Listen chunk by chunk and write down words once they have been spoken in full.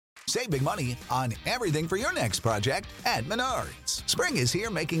Save big money on everything for your next project at Menards. Spring is here,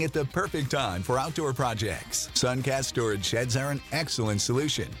 making it the perfect time for outdoor projects. Suncast storage sheds are an excellent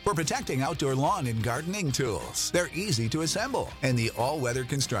solution for protecting outdoor lawn and gardening tools. They're easy to assemble, and the all-weather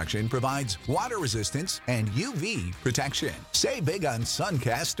construction provides water resistance and UV protection. Save big on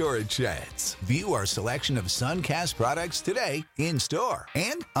Suncast storage sheds. View our selection of Suncast products today in store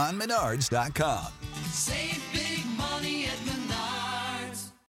and on Menards.com. Save big money at Menards.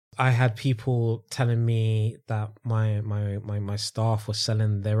 I had people telling me that my staff was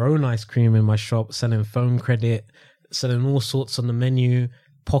selling their own ice cream in my shop, selling phone credit, selling all sorts on the menu,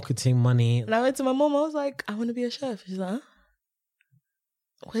 pocketing money. And I went to my mom, I was like, I want to be a chef. She's like, huh?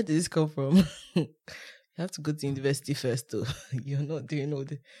 Where did this come from? You have to go to university first, though. You're not doing all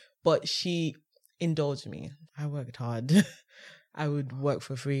this. But she indulged me. I worked hard. I would work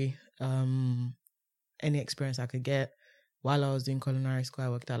for free. Any experience I could get. While I was doing culinary school, I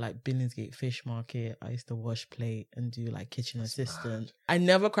worked at like Billingsgate Fish Market. I used to wash plate and do like kitchen assistant. I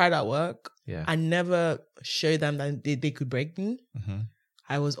never cried at work. Yeah. I never showed them that they could break me. Mm-hmm.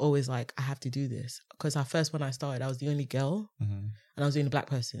 I was always like, I have to do this. Because at first when I started, I was the only girl and I was the only black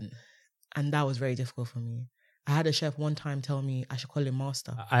person. And that was very difficult for me. I had a chef one time tell me I should call him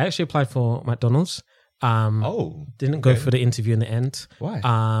master. I actually applied for McDonald's. Didn't go okay. for the interview in the end. Why?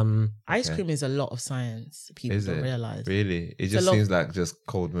 Ice cream is a lot of science. People Is don't it? realize. Really? It just seems like just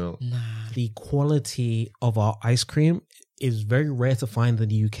cold milk. Nah. The quality of our ice cream is very rare to find in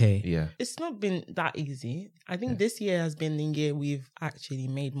the UK. Yeah. It's not been that easy. I think this year has been the year we've actually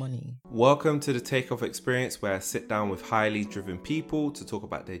made money. Welcome to the Takeoff Experience, where I sit down with highly driven people to talk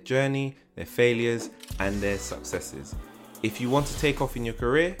about their journey, their failures, and their successes. If you want to take off in your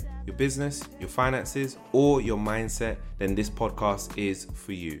career, your business, your finances, or your mindset, then this podcast is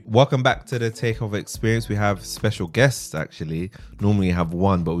for you. Welcome back to the Takeoff Experience. We have special guests, actually. Normally you have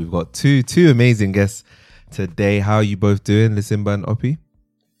one, but we've got two amazing guests today. How are you both doing, Lusimba and Oppie?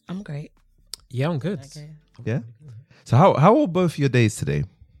 I'm great. Yeah, I'm good. Okay. Yeah? So how are both your days today?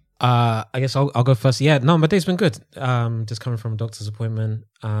 I guess I'll go first. Yeah, no, my day's been good. Just coming from a doctor's appointment.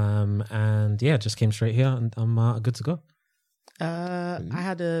 And yeah, just came straight here and I'm good to go. I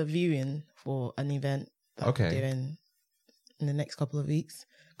had a viewing for an event that I'm doing in the next couple of weeks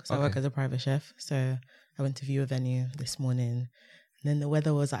because I work as a private chef. So I went to view a venue this morning. And then the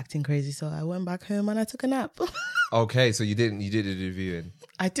weather was acting crazy, so I went back home and I took a nap. Okay, so you did the viewing.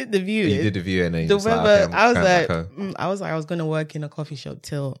 I did the viewing. You did the viewing. And The you're just weather. like, okay, I was I'm like, going back home. I was going to work in a coffee shop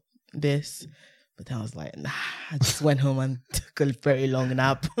till this, but then I was like, nah. I just went home and took a very long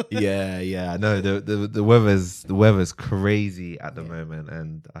nap. Yeah. I know the weather's crazy at the moment,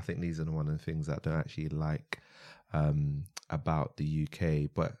 and I think these are one of the things that I don't actually like about the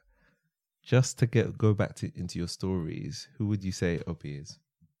UK. But just to go back into your stories, who would you say Oppie is?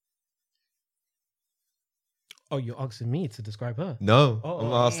 Oh, you're asking me to describe her? No,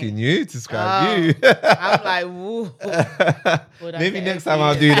 I'm asking you to describe you. I'm like, woo. Maybe next time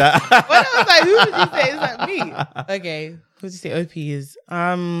I'll do that. When I was like, who would you say? It's like me. Okay, who would you say OP is?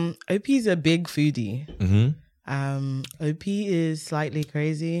 OP is a big foodie. OP is slightly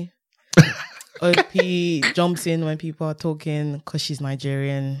crazy. OP jumps in when people are talking because she's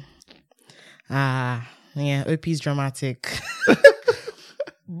Nigerian. Yeah, OP is dramatic.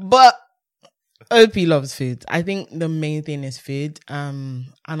 But OP loves food. I think the main thing is food.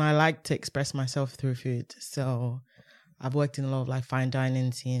 And I like to express myself through food. So I've worked in a lot of like fine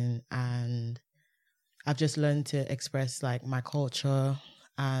dining scene, and I've just learned to express like my culture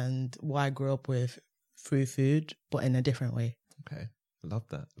and what I grew up with through food, but in a different way. Okay. Love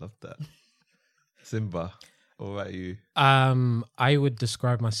that. Simba, what about you? I would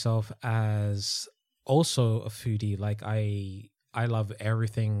describe myself as also a foodie. Like I love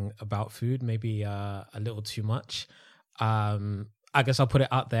everything about food, maybe a little too much. I guess I'll put it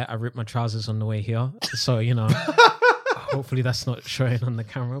out there. I ripped my trousers on the way here. So, hopefully that's not showing on the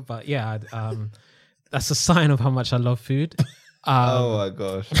camera. But yeah, that's a sign of how much I love food. Oh my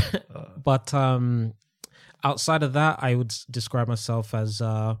gosh. But outside of that, I would describe myself as...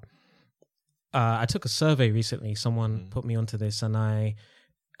 I took a survey recently. Someone put me onto this, and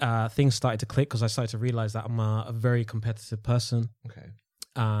things started to click because I started to realize that I'm a very competitive person. Okay.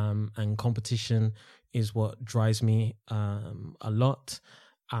 And competition is what drives me a lot.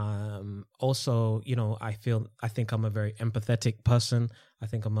 Also, I think I'm a very empathetic person. I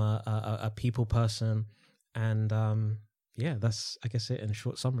think I'm a people person, and that's I guess it in a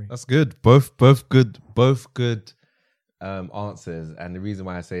short summary. That's good. Both good answers. And the reason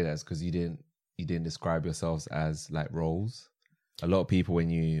why I say that is because you didn't describe yourselves as like roles. A lot of people,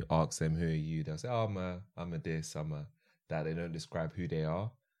 when you ask them who are you, they'll say, "Oh, I'm a this, I'm a that." They don't describe who they are.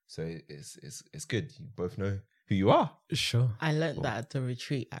 So it's good. You both know who you are. Sure. I learned that at the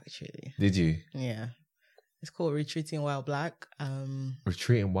retreat, actually. Did you? Yeah. It's called Retreating While Black.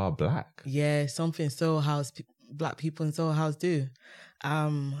 Retreating while black. Yeah, something Soho House, Black people in Soho House do.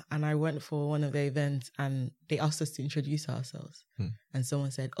 And I went for one of the events and they asked us to introduce ourselves. And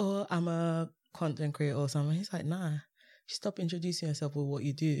someone said, "Oh, I'm a content creator or something." He's like, "Nah, stop introducing yourself with what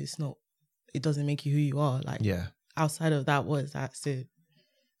you do. It doesn't make you who you are." Like, Yeah. outside of that, what is that? So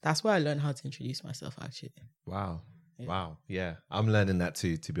that's where I learned how to introduce myself, actually. Wow. Yeah. Wow. Yeah. I'm learning that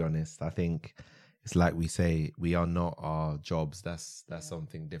too, to be honest. I think it's like we say, we are not our jobs. That's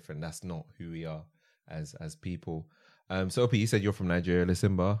something different. That's not who we are as people. So Opie, you said you're from Nigeria.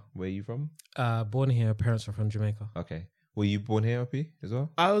 Lisimba, where are you from? Born here, parents are from Jamaica. Okay. Were you born here, Opie, as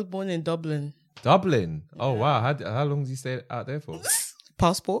well? I was born in Dublin. Dublin. Oh wow. How long did you stay out there for?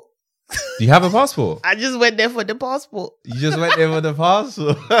 Passport. Do you have a passport? I just went there for the passport. You just went there with the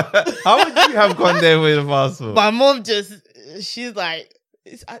passport. How would you have gone there with a passport? My mom she's like,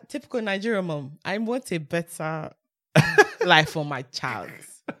 it's a typical Nigerian mom. I want a better life for my child.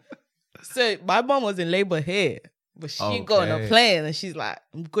 So my mom was in labor here, but she got on a plane and she's like,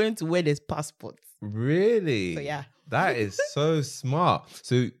 "I'm going to wear this passport." Really? So yeah, That is so smart.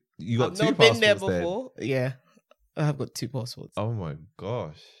 So you got I've two not been there passports then? before. Yeah, I have got two passports. Oh my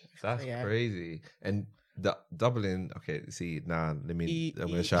gosh. That's Yeah. crazy. And Dublin, okay, see, now I'm going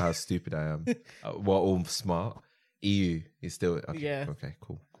to show how stupid I am. We're all smart. EU is still, okay. Yeah. Okay,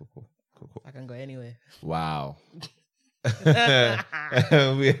 cool. I can go anywhere. Wow. we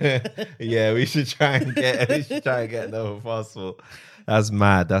should try and get another passport. That's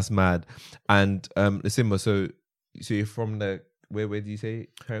mad. And Lisimba, so you're from where do you say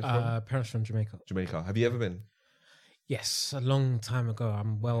parents from? Parents from Jamaica. Jamaica. Have you ever been? Yes, a long time ago.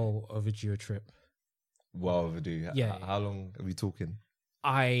 I'm well overdue a trip. Well overdue. Yeah. How long are we talking?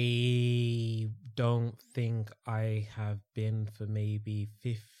 I don't think I have been for maybe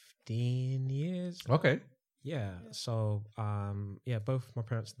 15 years. Okay. Yeah. So, both my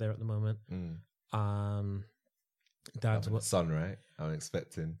parents are there at the moment. Dad's Having a son, right? I'm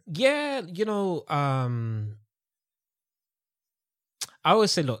expecting. Yeah, I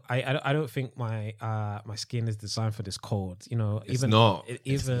always say, look, I don't think my my skin is designed for this cold. It's not.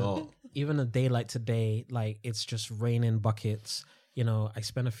 Even a day like today, like it's just raining buckets. I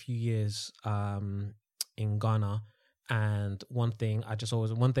spent a few years in Ghana, and one thing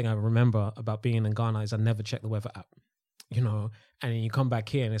I remember about being in Ghana is I never checked the weather app. And then you come back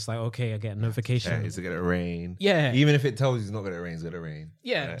here and it's like, okay, I get a notification. Yeah, is it gonna rain? Yeah. Even if it tells you it's not gonna rain, it's gonna rain.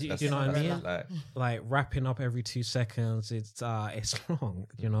 Yeah, do you know what I mean? Like, Like wrapping up every 2 seconds, it's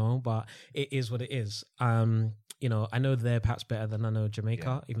long, but it is what it is. I know they're perhaps better than I know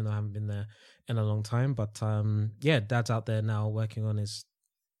Jamaica, even though I haven't been there in a long time. But Dad's out there now working on his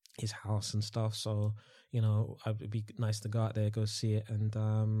house and stuff. So it'd be nice to go out there, go see it, and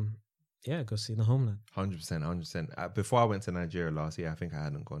go see the homeland. 100%. Before I went to Nigeria last year, I think I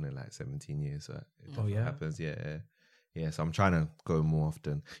hadn't gone in like 17 years. So it happens. Yeah. So I'm trying to go more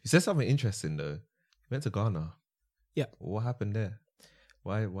often. You said something interesting though. You went to Ghana. Yeah. What happened there?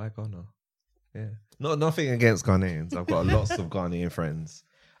 Why Ghana? Yeah. Nothing against Ghanaians. I've got lots of Ghanaian friends.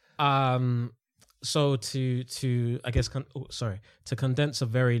 So to I guess to condense a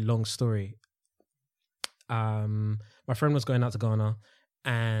very long story. My friend was going out to Ghana,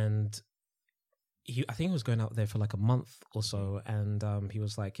 and I think he was going out there for like a month or so, and he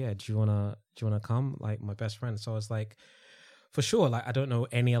was like, "Yeah, do you wanna come?" Like my best friend. So I was like, for sure. Like I don't know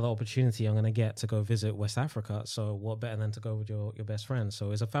any other opportunity I'm gonna get to go visit West Africa. So what better than to go with your best friend?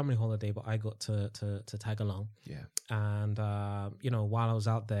 So it's a family holiday, but I got to tag along. Yeah. And while I was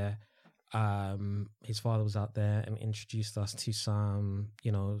out there, his father was out there and introduced us to some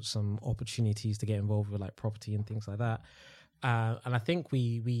opportunities to get involved with like property and things like that. And I think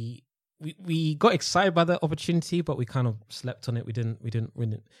we got excited by that opportunity, but we kind of slept on it. We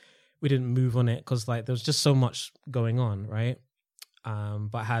didn't move on it because like there was just so much going on, right?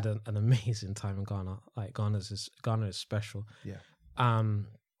 But I had an amazing time in Ghana. Like Ghana is special. Yeah. And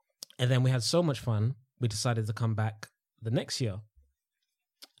then we had so much fun. We decided to come back the next year.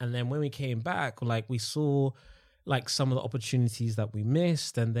 And then when we came back, like we saw like some of the opportunities that we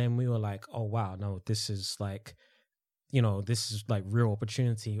missed, and then we were like, oh wow, no, this is like, this is like real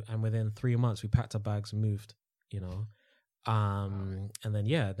opportunity. And within 3 months, we packed our bags and moved. And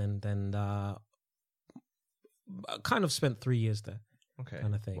then I kind of spent 3 years there. Okay.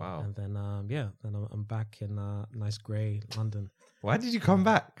 Kind of thing. Wow. And then then I'm back in nice grey London. Why did you come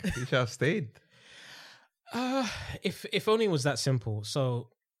back? You should have stayed. If only it was that simple. So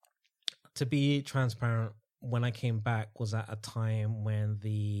to be transparent, when I came back was at a time when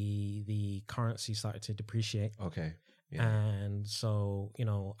the currency started to depreciate. Okay. Yeah. And so,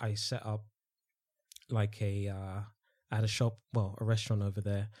 I set up like I had a shop, a restaurant over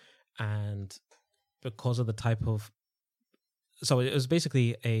there. And because of the type of, so it was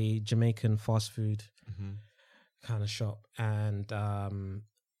basically a Jamaican fast food kind of shop. And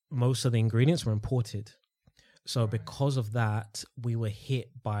most of the ingredients were imported. So because of that, we were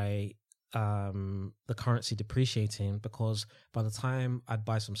hit by the currency depreciating, because by the time I'd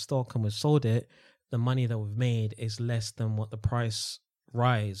buy some stock and we sold it, the money that we've made is less than what the price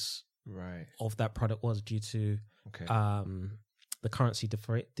rise of that product was due to the currency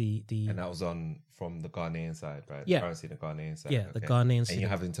the and that was on from the Ghanaian side, right? Yeah. The currency the Ghanaian side. Yeah, the Ghanaian and you're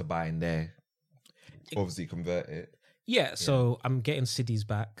having to buy in there, obviously convert it. Yeah, so I'm getting cedis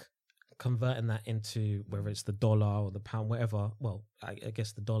back, converting that into whether it's the dollar or the pound, whatever. Well, I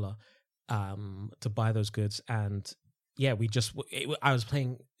guess the dollar, to buy those goods. And yeah, I was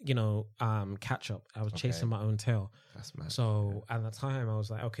playing, catch up. I was chasing my own tail. That's mad. So at the time I was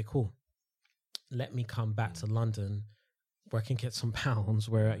like, okay, cool. Let me come back to London where I can get some pounds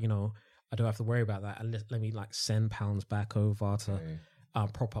where, I don't have to worry about that. And let me like send pounds back over to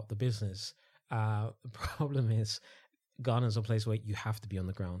prop up the business. The problem is Ghana's a place where you have to be on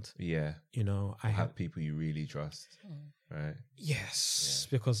the ground. Yeah. I have people you really trust. Right. Yes,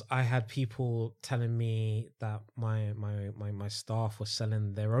 because I had people telling me that my staff was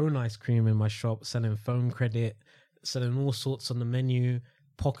selling their own ice cream in my shop, selling phone credit, selling all sorts on the menu,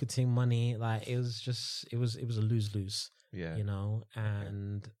 pocketing money. Like it was a lose-lose. Yeah.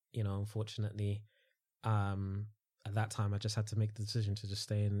 And unfortunately, at that time I just had to make the decision to just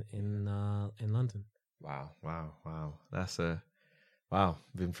stay in London. Wow. That's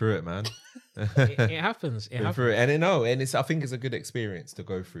been through it, man. It happens. It happens. Through it. And I think it's a good experience to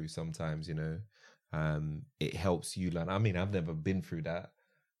go through sometimes, it helps you learn. I mean, I've never been through that,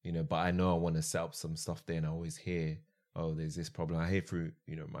 but I know I want to set up some stuff there, and I always hear, oh, there's this problem. I hear through,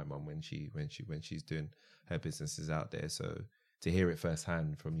 my mum when she's doing her businesses out there. So to hear it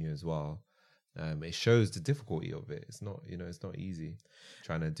firsthand from you as well, it shows the difficulty of it. It's not, it's not easy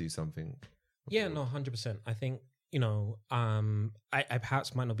trying to do something. Yeah, no, 100%. I think, I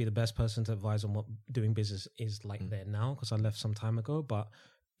perhaps might not be the best person to advise on what doing business is like there now, because I left some time ago. But,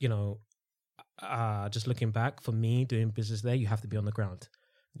 just looking back, for me, doing business there, you have to be on the ground.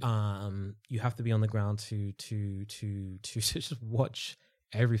 You have to be on the ground to just watch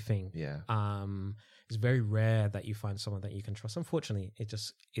everything. Yeah. It's very rare that you find someone that you can trust. Unfortunately, it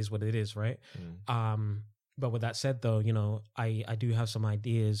just is what it is, right? But with that said, though, I do have some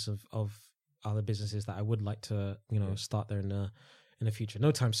ideas of other businesses that I would like to, start there in the future.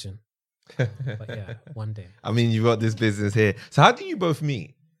 No time soon, but yeah, one day. I mean, you've got this business here. So how do you both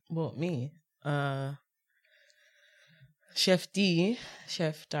meet? Well, me, Chef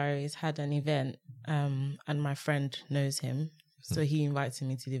Diaries had an event, and my friend knows him, so he invited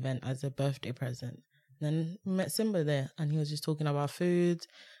me to the event as a birthday present. Then we met Simba there, and he was just talking about food,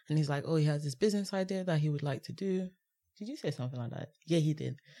 and he's like, oh, he has this business idea that he would like to do. Did you say something like that? Yeah, he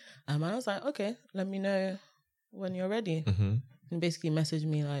did. And I was like, okay, let me know when you're ready. And basically messaged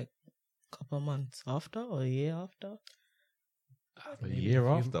me like a couple of months after or a year after. A year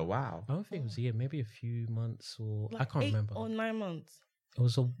after? Wow. I don't think it was a year, maybe a few months or Like I can't 8 remember. or 9 months. It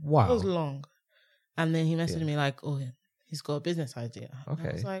was a while. It was long. And then he messaged me like, oh, he's got a business idea. Okay. And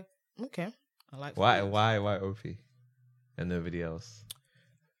I was like, okay. I like Why Opie and nobody else?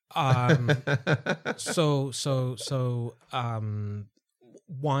 One,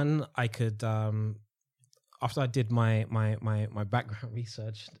 I could after I did my background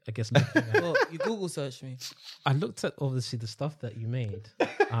research, I guess looking at, Well, you Google search me. I looked at obviously the stuff that you made.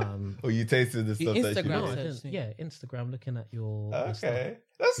 Oh, you tasted the stuff that you Instagram No, I made? didn't. search me. Yeah, Instagram, looking at your stuff. Okay,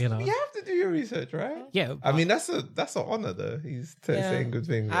 that's You know. you have to do your research, right? Yeah, I mean that's an honor though. He's saying good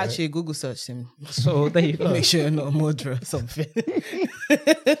things. I Right? actually Google searched him. so there you go. Make sure you're not a murderer or something.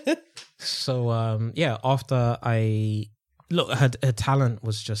 So after I look, her talent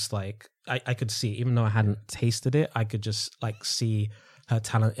was just like I could see, even though I hadn't tasted it, I could just like see her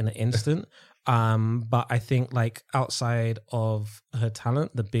talent in an instant. But I think like outside of her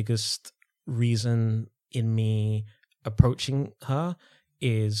talent, the biggest reason in me approaching her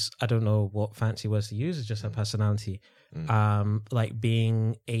is, I don't know what fancy words to use, it's just her personality. Like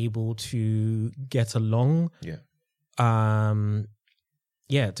being able to get along. To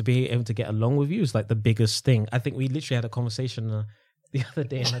be able to get along with you is like the biggest thing. I think we literally had a conversation the other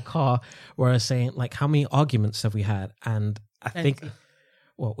day in the car where I was saying like, how many arguments have we had? And I think,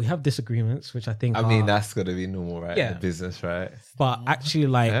 well, we have disagreements, which I think I mean that's got to be normal, right? Yeah. In business, right? but actually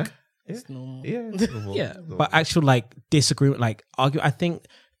like, Yeah? It's normal. Yeah, it's normal. yeah, It's normal. but actual like disagreement, like argue. I think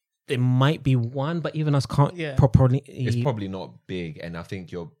It might be one, but even us can't Yeah. properly. It's probably not big, and I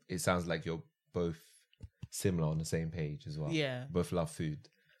think it sounds like you're both similar on the same page as well. Yeah. Both love food.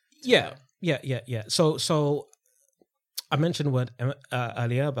 Yeah. So I mentioned the word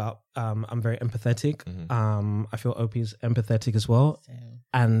earlier about I'm very empathetic. I feel OP is empathetic as well,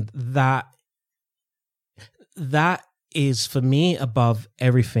 and that is for me above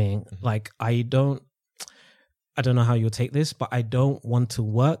everything. Like I don't know how you'll take this, but I don't want to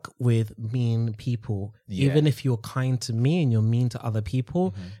work with mean people. Yeah. Even if you're kind to me and you're mean to other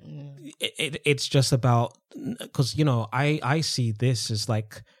people, it's just about, because, you know, I see this as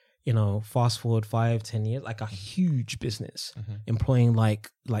like, you know, fast forward 5-10 years, like a huge business employing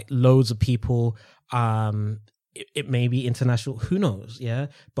like loads of people. It may be international, who knows? Yeah.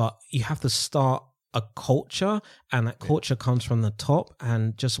 But you have to start a culture, and that culture comes from the top,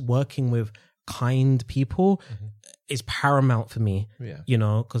 and just working with kind people is paramount for me. Yeah. You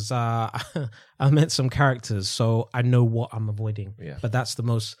know, because I met some characters, so I know what I'm avoiding. Yeah. But that's the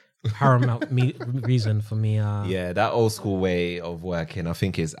most paramount reason for me. Yeah, that old school way of working, I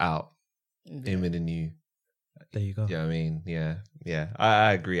think, is out. In with the new. There you go. Yeah, I mean, yeah.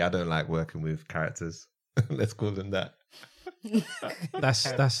 I agree. I don't like working with characters. Let's call them that. That's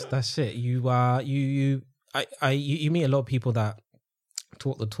it. You meet a lot of people that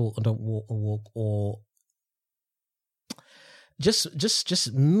talk the talk and don't walk the walk, or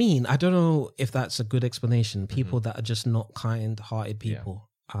just mean. I don't know if that's a good explanation. People that are just not kind-hearted people.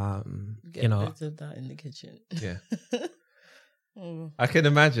 Get you know, rid of that in the kitchen. Yeah. I can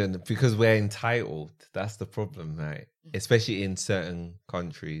imagine, because we're entitled. That's the problem, right? Especially in certain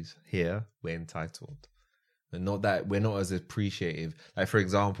countries. Here, we're entitled. And not that we're not as appreciative. Like, for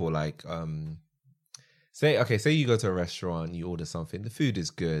example, like say you go to a restaurant, you order something, the food is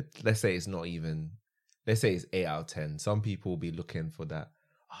good. Let's say it's 8 out of 10. Some people will be looking for that,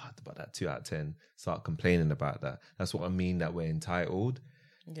 but that 2 out of 10, start complaining about that. That's what I mean, that we're entitled.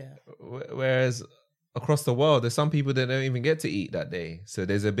 Yeah. Whereas across the world, there's some people that don't even get to eat that day. So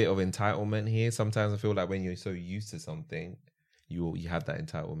there's a bit of entitlement here. Sometimes I feel like when you're so used to something, you have that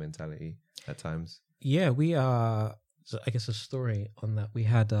entitled mentality at times. yeah, we I guess a story on that. We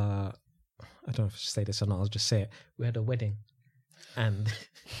had I don't know if I should say this or not. I'll just say it. We had a wedding, and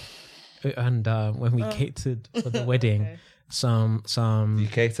when we catered for the wedding, Okay. some Do you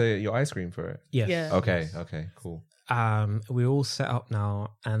cater your ice cream for it? yes. Yeah. Okay, cool. We all set up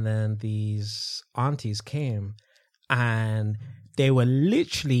now, and then these aunties came, and they were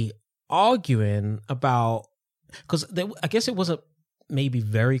literally arguing about, because I guess it wasn't maybe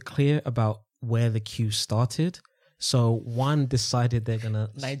very clear about where the queue started. So one decided they're gonna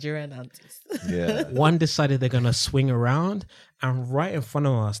Nigerian aunties. Yeah. one decided they're gonna swing around, and right in front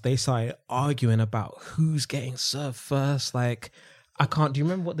of us they started arguing about who's getting served first. Like, I can't. Do you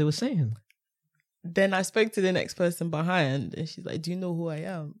remember what they were saying? Then I spoke to the next person behind, and she's like, "Do you know who I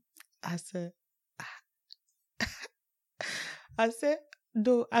am?" I said,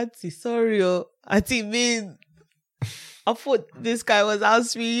 "No, auntie, sorry, auntie, mean, I thought this guy was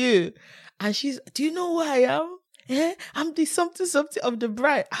asking you." And she's, "Do you know who I am? I'm the something of the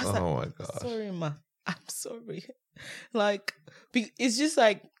bride." I was Oh like, my gosh. "Sorry, ma, I'm sorry." Like, it's just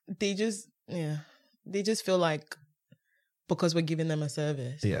like they just feel like because we're giving them a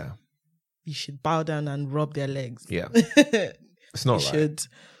service, Yeah. you should bow down and rub their legs. Yeah. You It's not right. should.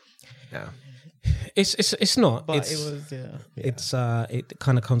 Yeah. It's not. But It's, it was, It's it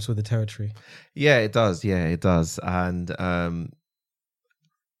kind of comes with the territory. Yeah, it does. Yeah, it does. And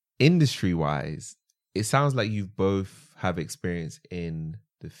industry wise, it sounds like you both have experience in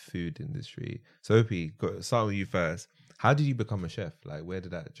the food industry. So, Opie, start with you first. How did you become a chef? Like, where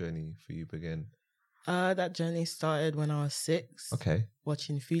did that journey for you begin? that journey started when I was 6. Okay.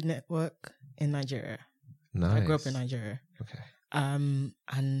 Watching Food Network in Nigeria. Nice. I grew up in Nigeria. Okay.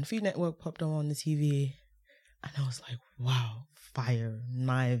 And Food Network popped on the TV, and I was like, wow, fire,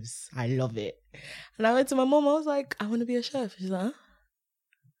 knives, I love it. And I went to my mom, I was like, I want to be a chef. She's like, huh?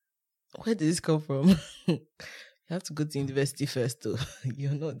 Where did this come from? You have to go to university first, though.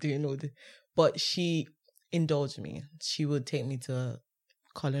 You're not doing all this. But she indulged me. She would take me to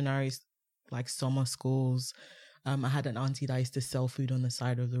culinary, like summer schools. I had an auntie that used to sell food on the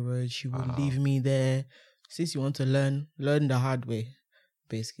side of the road. She would leave me there. Since you want to learn the hard way,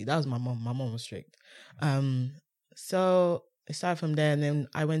 basically. That was my mom. My mom was strict. So it started from there, and then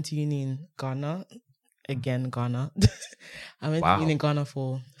I went to uni in Ghana. Again, Ghana. I went to uni in Ghana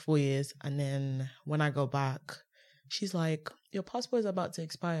for 4 years, and then when I go back, she's like, your passport is about to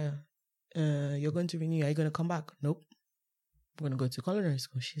expire. You're going to renew. Are you going to come back? Nope. I'm going to go to culinary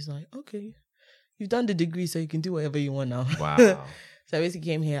school. She's like, okay. you've done the degree, so you can do whatever you want now. Wow. So I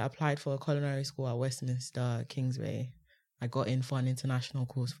basically came here, applied for a culinary school at Westminster, Kingsway. I got in for an international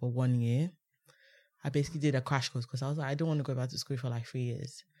course for 1 year. I basically did a crash course because I was like, I don't want to go back to school for like 3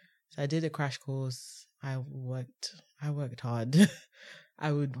 years. So I did a crash course. I worked hard.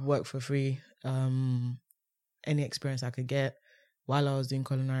 I would work for free. Any experience I could get. While I was doing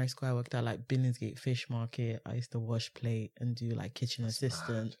culinary school, I worked at like Billingsgate Fish Market. I used to wash plate and do like kitchen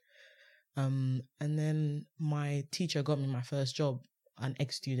assistant. And then my teacher got me my first job, an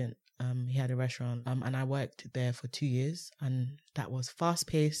ex-student. He had a restaurant, and I worked there for 2 years, and that was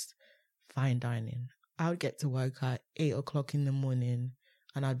fast-paced, fine dining. I would get to work at 8 o'clock in the morning,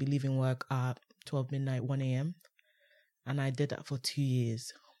 and I'd be leaving work at 12 midnight, 1 a.m. And I did that for 2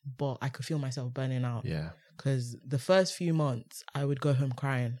 years, but I could feel myself burning out. Yeah. Because the first few months, I would go home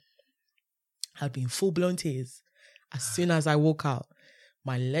crying. I'd be in full-blown tears. As soon as I walk out,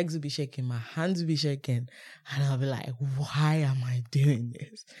 my legs would be shaking, my hands would be shaking, and I'll be like, why am I doing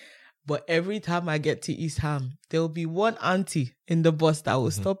this? But every time I get to East Ham, there'll be one auntie in the bus that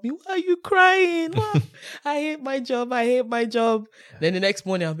will stop me. Why are you crying? Why? I hate my job. I hate my job. Then the next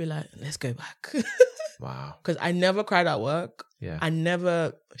morning, I'll be like, let's go back. Wow. Because I never cried at work. Yeah. I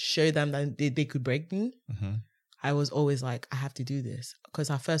never showed them that they could break me. Mm-hmm. I was always like, I have to do this. Because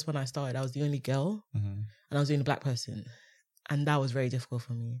at first when I started, I was the only girl and I was the only black person. And that was very difficult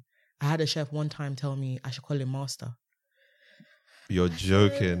for me. I had a chef one time tell me I should call him master. You're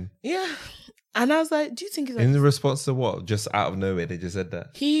joking. Yeah. And I was like, do you think he's like... In response to what? Just out of nowhere, they just said that.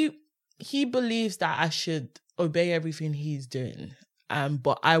 He believes that I should obey everything he's doing.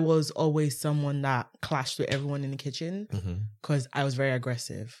 But I was always someone that clashed with everyone in the kitchen because I was very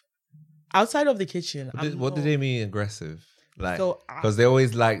aggressive. Outside of the kitchen, What did they mean aggressive? Like, So, because they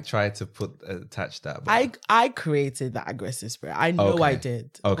always like try to attach that. But... I created that aggressive spirit. I know Okay. I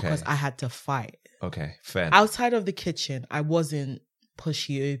did. Okay. Because I had to fight. Okay, fair. Outside of the kitchen, I wasn't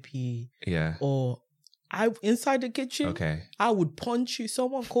pushy OP Yeah. or inside the kitchen. Okay. I would punch you.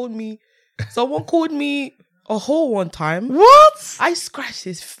 Someone called me a hole one time. What? I scratched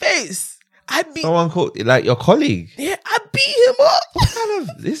his face. I beat Someone called, like your colleague. Yeah, I beat him up. Kind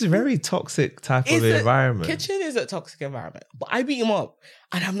of, this is very toxic type of It's environment. Kitchen is a toxic environment, but I beat him up,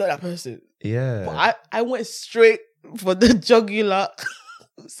 and I'm not that person. Yeah. But I went straight for the jugular.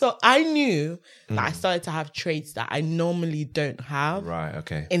 So I knew that I started to have traits that I normally don't have Right.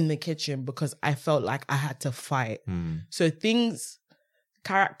 Okay. in the kitchen because I felt like I had to fight. Mm. So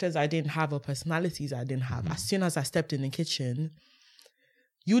characters I didn't have or personalities I didn't have. As soon as I stepped in the kitchen,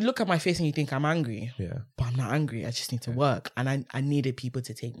 you would look at my face and you think I'm angry. Yeah. But I'm not angry. I just need to work. And I needed people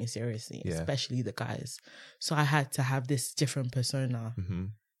to take me seriously, Yeah. especially the guys. So I had to have this different persona Mm-hmm.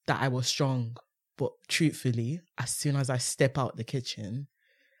 that I was strong. But truthfully, as soon as I step out the kitchen,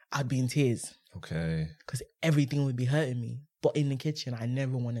 I'd be in tears Okay. because everything would be hurting me. But in the kitchen, I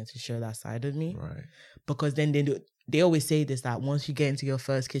never wanted to show that side of me Right. because then they always say this, that once you get into your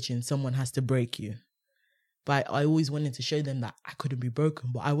first kitchen, someone has to break you. But I always wanted to show them that I couldn't be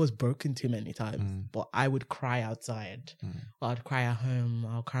broken, but I was broken too many times. But I would cry outside. Or I'd cry at home.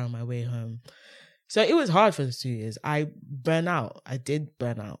 I'll cry on my way home. So it was hard for those 2 years. I burned out. I did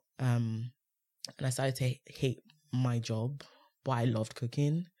burn out. And I started to hate my job, but I loved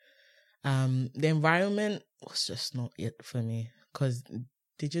cooking. The environment was just not it for me because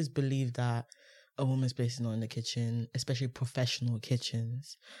they just believe that a woman's place is not in the kitchen, especially professional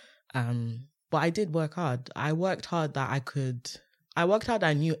kitchens. But I did work hard. I worked hard that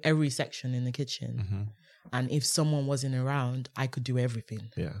I knew every section in the kitchen. And if someone wasn't around, I could do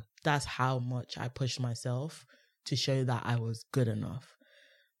everything. Yeah. That's how much I pushed myself to show that I was good enough.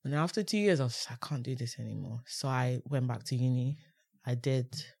 And after 2 years, I was just, I can't do this anymore. So I went back to uni. I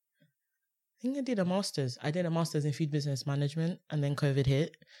did a master's. I did a master's in food business management, and then COVID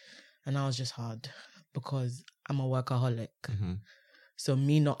hit. And that was just hard because I'm a workaholic. So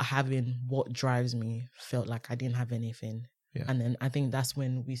me not having what drives me felt like I didn't have anything. Yeah. And then I think that's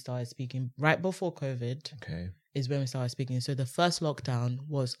when we started speaking. Right before COVID Okay. is when we started speaking. So the first lockdown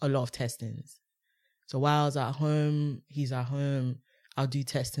was a lot of testings. So while I was at home, he's at home, I'll do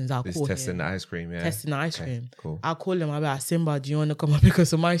testings. I'll This call testing him. the ice cream, yeah. Testing the ice Okay, cream. cool. I'll call him. I'll be like, Simba, do you want to come and pick us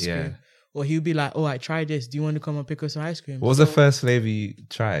some ice Yeah. cream? Or he'll be like, oh, I tried this. Do you want to come and pick us some ice cream? What was the first flavor you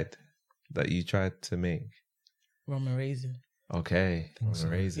tried to make? Rum and raisin. Okay. so.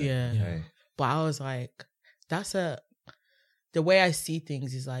 Raisin. Yeah. Okay. But I was like, the way I see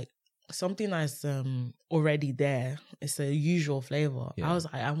things is like something that's already there. It's a usual flavor. Yeah. I was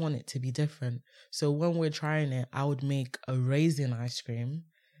like, I want it to be different. So when we're trying it, I would make a raisin ice cream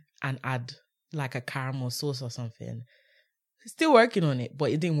and add like a caramel sauce or something. Still working on it,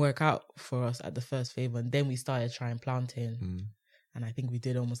 but it didn't work out for us at the first flavor. And then we started trying plantain. And I think we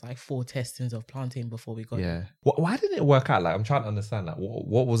did almost like 4 testings of plantain before we got it. Yeah. Why didn't it work out? Like, I'm trying to understand, like,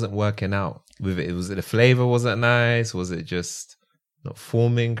 what wasn't working out with it? Was it the flavor wasn't nice? Was it just not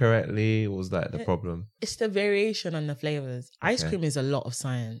forming correctly? What was that the problem? It's the variation on the flavors. Ice cream is a lot of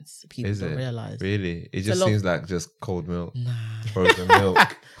science. People Is don't it? realize. Really? It just seems like just cold milk, Nah. frozen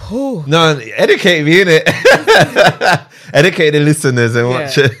milk. Oh. No, educate me, innit? Educate the listeners and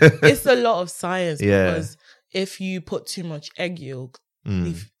watch it. It's a lot of science Yeah. because if you put too much egg yolk,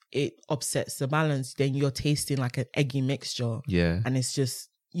 Mm. if it upsets the balance, then you're tasting like an eggy mixture. Yeah. And it's just,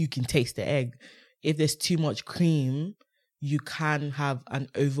 you can taste the egg. If there's too much cream, you can have an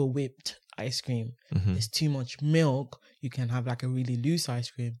over whipped ice cream. Mhm. There's too much milk, you can have like a really loose ice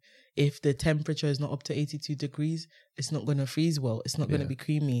cream. If the temperature is not up to 82 degrees, it's not going to freeze well. It's not going to be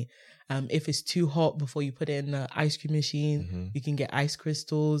creamy. If it's too hot before you put it in the ice cream machine, you can get ice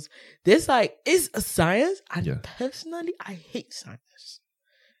crystals. There's like, it's a science. And personally, I hate science.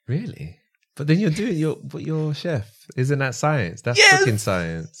 Really? But then you're a chef. Isn't that science? That's Yes, cooking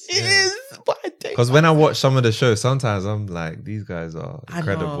science. It is, but I think Because when I watch some of the shows, sometimes I'm like, these guys are I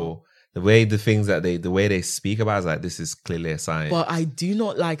incredible. The way the way they speak about it is like, this is clearly a science. But I do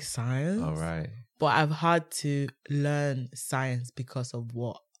not like science. All right. But I've had to learn science because of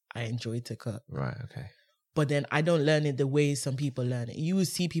what I enjoy to cook. Right. Okay. But then I don't learn it the way some people learn it. You will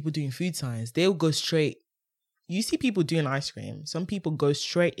see people doing food science. They'll go straight. You see people doing ice cream. Some people go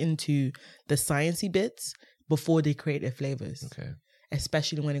straight into the sciencey bits before they create their flavors. Okay.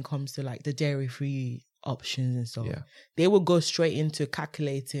 Especially when it comes to like the dairy-free options and stuff. Yeah. They will go straight into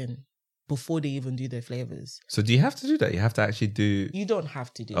calculating before they even do their flavors. So do you have to do that? You have to actually do. You don't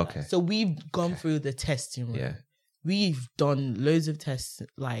have to do Okay. that. So we've gone through the testing room. Yeah. We've done loads of tests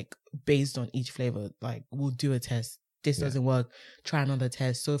like based on each flavor. Like we'll do a test. This doesn't work. Try another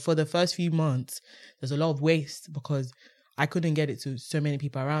test. So for the first few months, there's a lot of waste because I couldn't get it to so many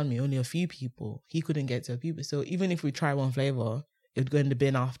people around me. Only a few people. He couldn't get it to a few people. So even if we try one flavor, it would go in the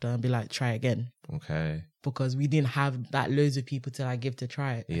bin after and be like, try again. Okay. Because we didn't have that loads of people to like give to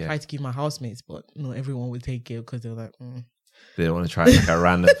try it. Yeah. I tried to give my housemates, but not everyone would take it because they were like, They don't want to try like a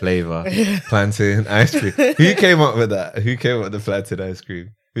random flavor. Plantain ice cream. Who came up with that? Who came up with the plantain ice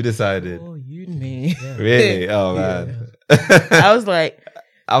cream? Who decided? Oh, you me. Really? Oh man. I was like,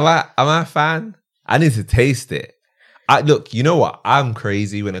 Am I a fan? I need to taste it. Look, you know what? I'm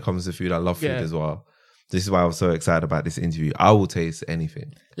crazy when it comes to food. I love food as well. This is why I'm so excited about this interview. I will taste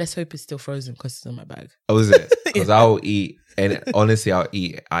anything. let's hope it's still frozen because it's in my bag. Oh, is it? Because I will eat, and honestly, I'll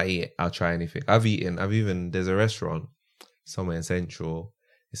eat. I'll try anything. I've even. There's a restaurant somewhere in Central.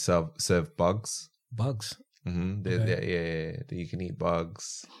 It serve bugs. Bugs. Mm-hmm. Okay. Yeah. You can eat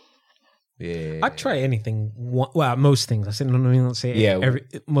bugs. Yeah. I'd try anything. Well, most things. I said no, not say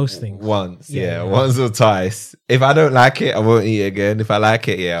most things. Once, once or twice. If I don't like it, I won't eat it again. If I like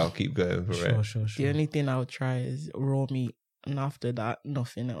it, I'll keep going for it. Sure. The only thing I would try is raw meat, and after that,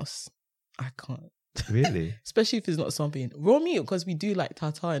 nothing else. I can't. Really? Especially if it's not something raw meat, because we do like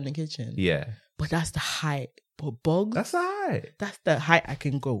tartar in the kitchen. Yeah. But that's the height. But bugs, That's alright. that's the height I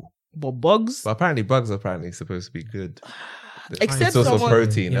can go. But bugs, But apparently, bugs are supposed to be good. Except it's also someone-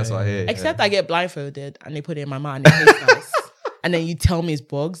 protein. That's what I hear. except I get blindfolded and they put it in my mouth and it tastes nice. And then you tell me it's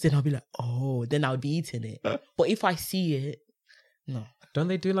bugs, then I'll be like, oh, then I'll be eating it. But if I see it, no. Don't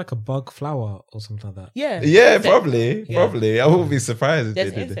they do like a bug flour or something like that? Yeah. Yeah, Insect- probably. Yeah. Probably. I wouldn't be surprised if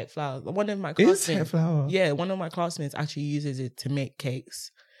There's they did it. insect flour. One of my classmates. Insect flour. Yeah, one of my classmates actually uses it to make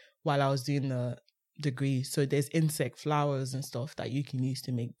cakes while I was doing the degree. So there's insect flours and stuff that you can use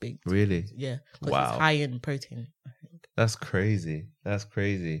to make big. Really? Yeah, because Wow. it's high in protein. That's crazy.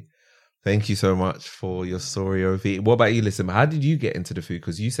 Thank you so much for your story, Ovi. What about you, listen? How did you get into the food?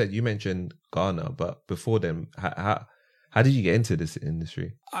 Because you mentioned Ghana, but before then, how did you get into this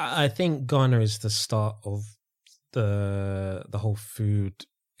industry? I think Ghana is the start of the whole food,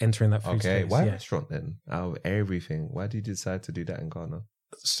 entering that food Okay, space. why yeah. restaurant then? Out of everything, why did you decide to do that in Ghana?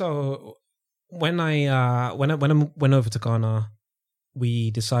 So when I went over to Ghana,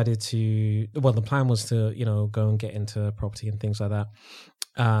 we decided to. Well, the plan was to go and get into property and things like that.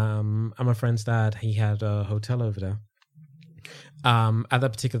 And my friend's dad, he had a hotel over there. At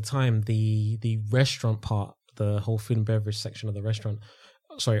that particular time, the restaurant part, the whole food and beverage section of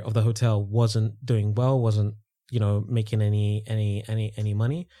the hotel wasn't doing well, wasn't making any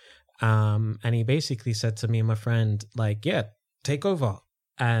money. And he basically said to me and my friend, like, yeah, take over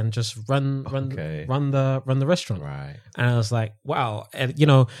and just run the restaurant. Right. And I was like, wow. And,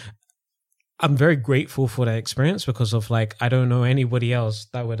 I'm very grateful for that experience because of like I don't know anybody else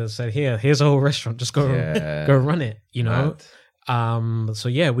that would have said here's a whole restaurant, just go go run it, you know. So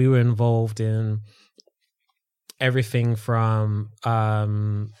yeah, we were involved in everything from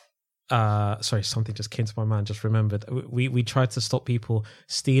sorry, something just came to my mind, just remembered. We tried to stop people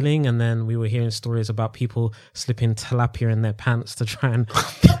stealing, and then we were hearing stories about people slipping tilapia in their pants to try and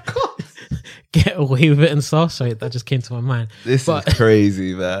get away with it and stuff. Sorry, that just came to my mind. This is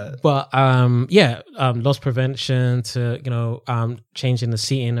crazy, man. But loss prevention to, you know, changing the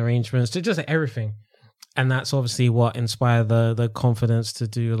seating arrangements to just everything. And that's obviously what inspired the confidence to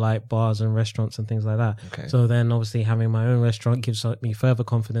do like bars and restaurants and things like that. Okay. So then obviously having my own restaurant gives me further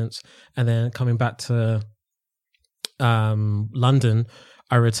confidence. And then coming back to London,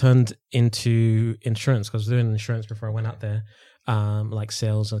 I returned into insurance because I was doing insurance before I went out there, like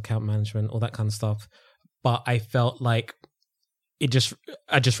sales, account management, all that kind of stuff. But I felt like I just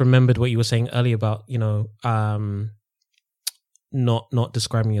remembered what you were saying earlier about, you know, not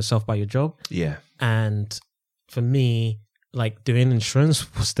describing yourself by your job. Yeah. And for me, like doing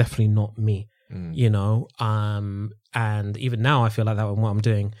insurance was definitely not me, you know? And even now I feel like that with what I'm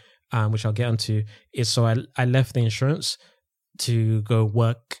doing, which I'll get onto, is so I left the insurance to go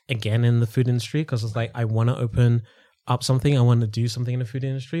work again in the food industry because it's like, I want to open up something. I want to do something in the food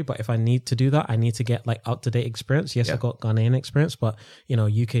industry. But if I need to do that, I need to get like up-to-date experience. Yes, I got Ghanaian experience, but you know,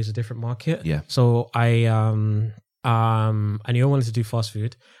 UK is a different market. Yeah. So I knew I wanted to do fast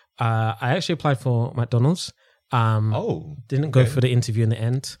food. I actually applied for McDonald's. Didn't go for the interview in the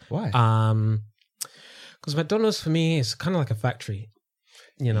end. Why? Because McDonald's for me is kind of like a factory,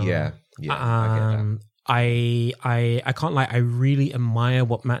 you know. Yeah. I get that. I can't lie. I really admire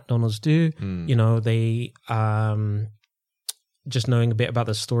what McDonald's do. You know, they just knowing a bit about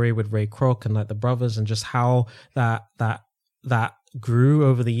the story with Ray Kroc and like the brothers and just how that grew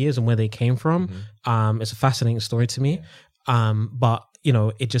over the years and where they came from. It's a fascinating story to me. But you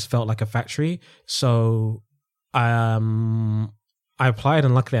know, it just felt like a factory. So I applied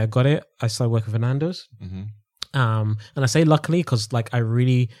and luckily I got it. I started working for Nando's. And I say luckily because like I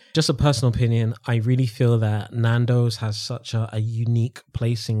really, just a personal opinion, I really feel that Nando's has such a unique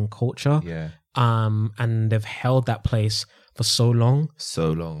place in culture. Yeah. And they've held that place for so long.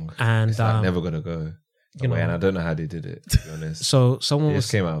 And it's like never gonna go away. And I don't know how they did it, to be honest. So someone It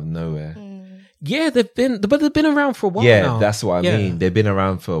just came out of nowhere. Yeah, they've been around for a while now. Yeah, that's what I mean. They've been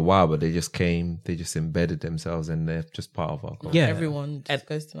around for a while, but they just embedded themselves and they're just part of our culture. Yeah. Everyone just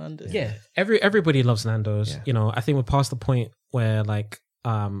goes to Nando's. Yeah. Everybody loves Nando's. Yeah. You know, I think we're past the point where like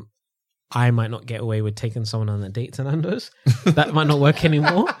I might not get away with taking someone on a date to Nando's. That might not work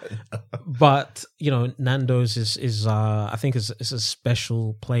anymore. But, you know, Nando's is I think is a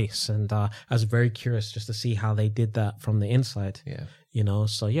special place, and I was very curious just to see how they did that from the inside. Yeah. You know,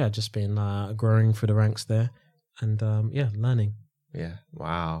 so yeah, just been growing through the ranks there and learning. Yeah.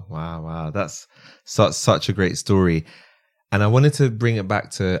 Wow. That's such a great story. And I wanted to bring it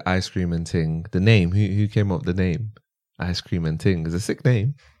back to Ice Cream and Ting. The name, who came up with the name? Ice Cream and Ting is a sick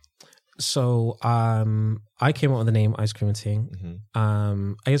name. So I came up with the name Ice Cream and Ting. I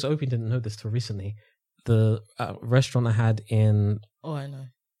guess Opie didn't know this till recently. The restaurant I had in I know.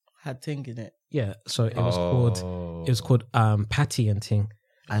 Had Ting in it. Yeah, so it was called Patty and Ting.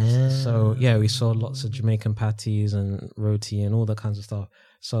 So yeah, we saw lots of Jamaican patties and roti and all that kinds of stuff.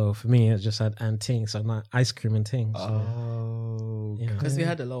 So for me, it just had and Ting, so like Ice Cream and Ting. So Because we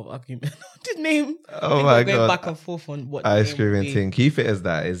had a lot of argument on the name. Oh my going god! back and forth on what Ice Cream and Ting. Keep it as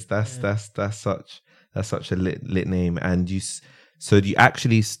that. That's such a lit name. And so you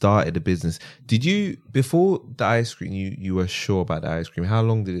actually started a business. Did you, before the ice cream, you were sure about the ice cream? How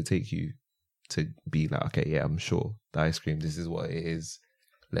long did it take you to be like, okay, yeah, I'm sure the ice cream, this is what it is.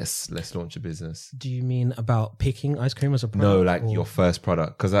 Let's launch a business. Do you mean about picking ice cream as a product? No, like your first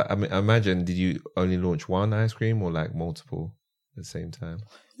product. Because I imagine, did you only launch one ice cream or like multiple at the same time?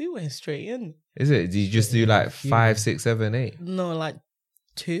 We went straight in. Is it? Did you just do like 5, 6, 7, 8? No, like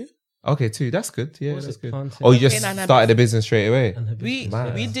 2. Okay, 2. That's good. Yeah, Was that's it good. planted? Oh, you just Okay, no, started the business straight away? We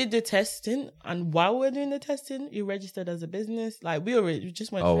Mad. did the testing, and while we're doing the testing, you registered as a business. Like we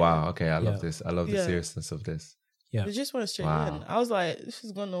just went. Oh, straight wow. in. Okay, I love Yeah. this. I love the Yeah. seriousness of this. Yeah. We just went straight Wow. in. I was like, this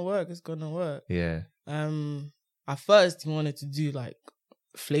is gonna work. It's gonna work. Yeah. At first, he wanted to do like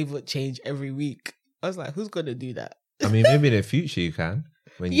flavor change every week. I was like, who's gonna do that? I mean, maybe in the future you can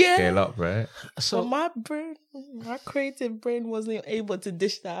when you Yeah. scale up, right? So my creative brain wasn't able to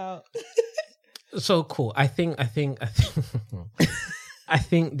dish that out. So cool. I think I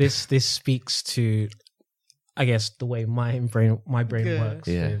think this speaks to, I guess, the way my brain Yeah. works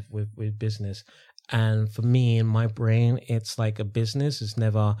Yeah. with business. And for me, in my brain, it's like a business. It's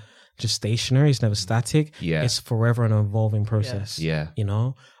never just stationary. It's never static. Yeah. It's forever an evolving process. Yeah. You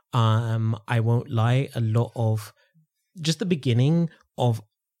know, I won't lie. A lot of just the beginning of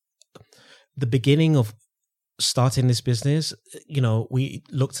starting this business, you know, we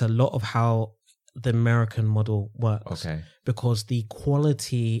looked a lot of how the American model works. Okay. Because the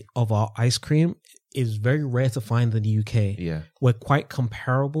quality of our ice cream is very rare to find in the UK. Yeah. We're quite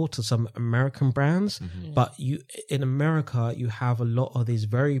comparable to some American brands, Mm-hmm. but in America, you have a lot of these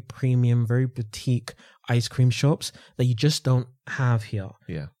very premium, very boutique ice cream shops that you just don't have here.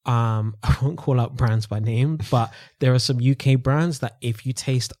 Yeah. I won't call out brands by name, but there are some UK brands that if you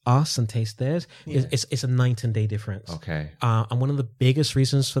taste us and taste theirs, it's a night and day difference. Okay. And one of the biggest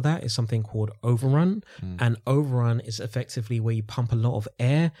reasons for that is something called overrun. Mm. And overrun is effectively where you pump a lot of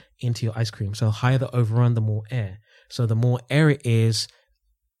air into your ice cream. So higher the overrun, the more air. So the more air it is,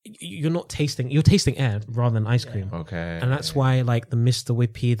 you're tasting air rather than ice cream. Okay. And that's why like the Mr.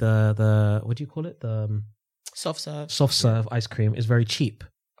 Whippy, the what do you call it? The Soft serve. soft serve ice cream is very cheap.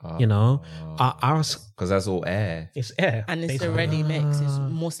 You know, ours because that's all air. is air. And it's basically. already mixed. It's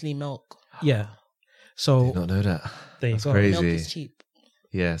mostly milk. Yeah. So Did not know that. there you That's go. crazy. Milk is cheap.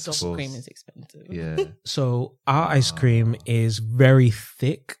 Yes, of Double course. cream is expensive. Yeah. So our ice cream is very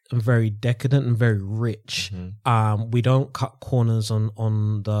thick and very decadent and very rich. Mm-hmm. We don't cut corners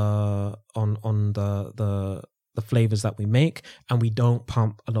on the flavors that we make, and we don't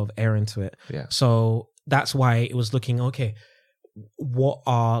pump a lot of air into it. Yeah. So that's why it was looking okay. What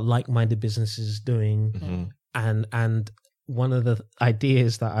are like-minded businesses doing? Mm-hmm. And one of the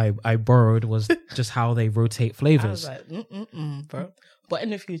ideas that I borrowed was just how they rotate I flavors. was like, bro. But in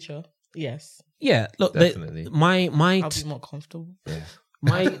the future, yes, Yeah, look, Definitely. my I'll be more comfortable.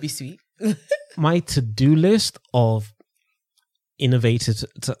 my Be sweet. my to-do list of innovative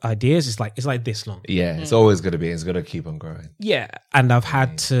ideas is like this long. Yeah, it's always going to be. It's going to keep on growing. Yeah, and I've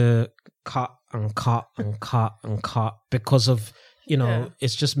had to cut and cut and cut and cut because of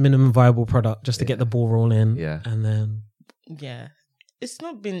it's just minimum viable product just to get the ball rolling. Yeah. And then Yeah. It's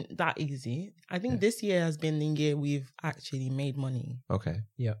not been that easy. I think this year has been the year we've actually made money. Okay.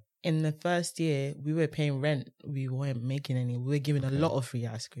 In the first year, we were paying rent. We weren't making any. We were giving a lot of free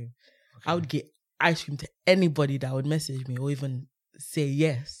ice cream. I would get ice cream to anybody that would message me or even say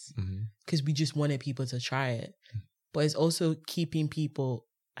yes because we just wanted people to try it. But it's also keeping people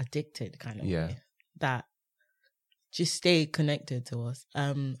addicted kind of way that just stay connected to us.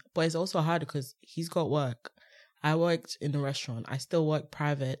 But it's also hard because he's got work. I worked in a restaurant. I still work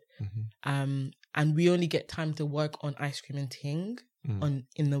private. And we only get time to work on ice cream and ting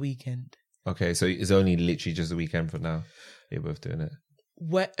in the weekend. Okay, so it's only literally just the weekend for now. You're both doing it.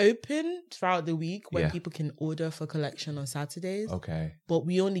 We're open throughout the week where Yeah. people can order for collection on Saturdays. Okay. But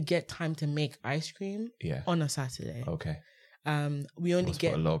we only get time to make ice cream Yeah. on a Saturday. Okay. We only Must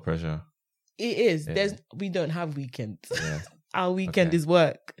get put a lot of pressure. it is. Yeah. We don't have weekends. Yeah. Our weekend Okay. is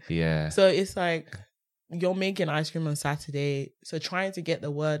work. Yeah. So it's like you're making ice cream on Saturday. So trying to get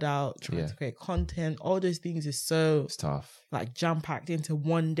the word out, trying to create content, all those things is so It's tough. like jam packed into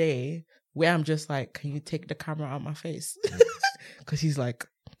one day where I'm just like, can you take the camera out of my face? Because he's like,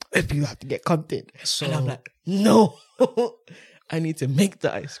 if you have to get content. So, And I'm like, no, I need to make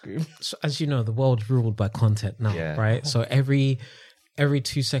the ice cream. so as you know, the world's ruled by content now, Yeah. right? So every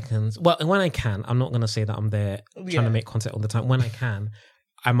 2 seconds, well, when I can, I'm not gonna say that I'm there trying Yeah. to make content all the time. When I can,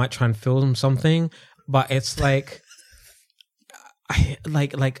 I might try and film something, but it's like I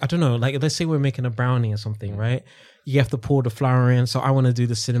don't know, like let's say we're making a brownie or something, right? You have to pour the flour in. So I want to do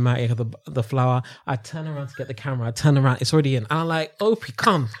the cinematic of the flour. I turn around to get the camera. I turn around, it's already in. And I'm like, Opie,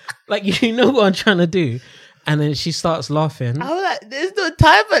 come. Like, you know what I'm trying to do. And then she starts laughing. I'm like, there's no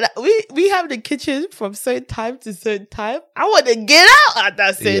time for that. We have the kitchen from certain time to certain time. I want to get out at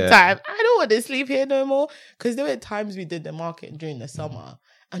that same Yeah. time. I don't want to sleep here no more. Because there were times we did the market during the summer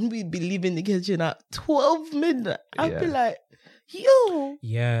and we'd be leaving the kitchen at 12 midnight. I'd be Yeah. like, yo,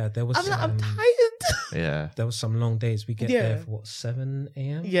 Yeah, there was I'm tired. Yeah. there was some long days. We get there for what, 7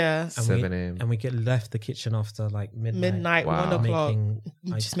 a.m. Yeah. And 7 a.m. and we get left the kitchen after like midnight. Wow. 1 o'clock. Making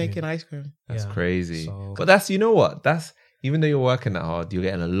ice Just cream. making ice cream. That's Yeah. crazy. So- But that's, you know what? That's, even though you're working that hard, you're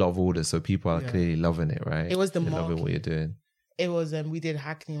getting a lot of orders. So people are Yeah. clearly loving it, right? It was the They're loving market. what you're doing. It was, we did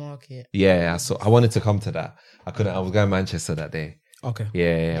Hackney Market. Yeah, I wanted to come to that. I couldn't, I was going to Manchester that day. Okay.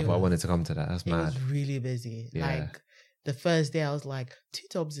 Yeah, It but I was- wanted to come to that. That's It mad. was really busy. Yeah. Like the first day I was like, 2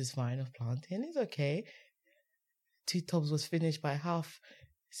 tubs is fine of plantain. It's okay. 2 tubs was finished by half.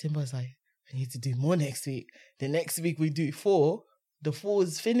 Simba's like, we need to do more next week. The next week we do 4. The 4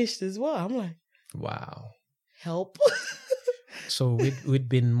 is finished as well. I'm like, Wow. help. So we'd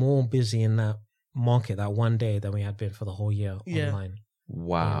been more busy in that market that one day than we had been for the whole year Yeah. online.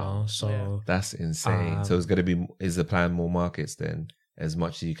 Wow. So That's insane. So Um, it's going to be, is the plan more markets then, as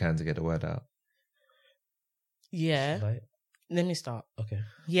much as you can to get the word out? Yeah. like, Let me start. okay.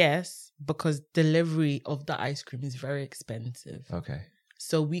 Yes, because delivery of the ice cream is very expensive. Okay.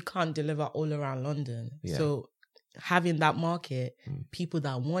 So we can't deliver all around London. Yeah. So having that market, Mm. people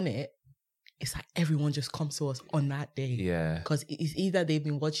that want it, it's like everyone just comes to us on that day. Yeah. Because it's either they've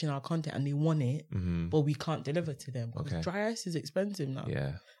been watching our content and they want it, Hmm. but we can't deliver to them. Because Okay. dry ice is expensive now.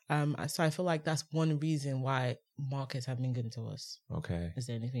 Yeah. So I feel like that's one reason why markets have been good to us. Okay. Is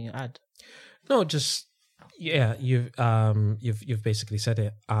there anything you add? No, just you've basically said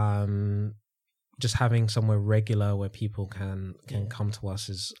it. Just having somewhere regular where people can come to us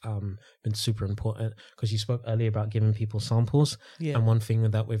has been super important, because you spoke earlier about giving people samples. Yeah. And one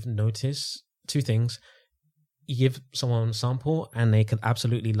thing that we've noticed, two things: you give someone a sample and they can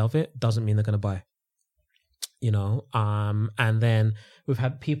absolutely love it, doesn't mean they're going to buy. And then we've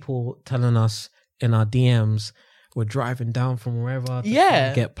had people telling us in our DMs, we're driving down from wherever to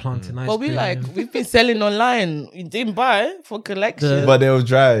Yeah. get plantain ice But we cream. we've been selling online. You didn't buy for collection. But they'll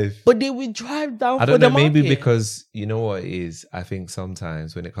drive. But they will drive down I for don't the know, maybe market. because you know what it is? I think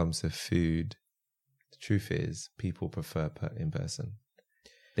sometimes when it comes to food, the truth is people prefer in person.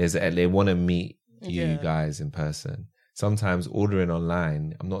 They want to meet you Yeah. guys in person. Sometimes ordering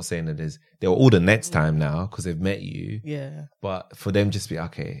online, I'm not saying that they'll order next time now because they've met you, Yeah. but for them just be,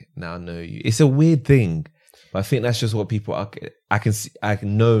 okay, now I know you. It's a weird thing, but I think that's just what people are. I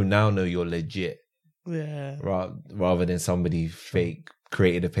can know you're legit, Yeah. rather than somebody fake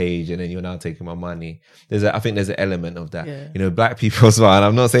created a page and then you're now taking my money. I think there's an element of that. Yeah. Black people as well. And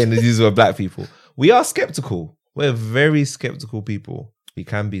I'm not saying that these were black people. We are skeptical. We're very skeptical people. We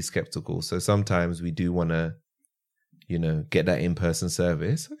can be skeptical. So sometimes we do want to, get that in-person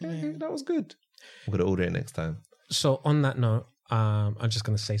service. Okay, that was good. I'm going to order it next time. So on that note, I'm just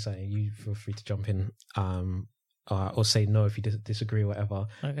going to say something. You feel free to jump in, or say no if you disagree, or whatever.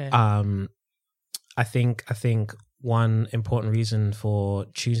 Okay. I think one important reason for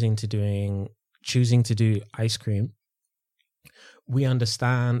choosing to do ice cream, we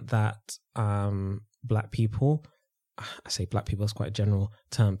understand that black people, I say black people, is quite a general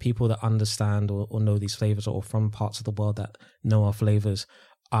term, people that understand or know these flavors, or from parts of the world that know our flavors,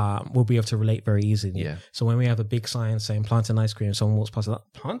 will be able to relate very easily. Yeah. So when we have a big sign saying plantain ice cream, someone walks past, like,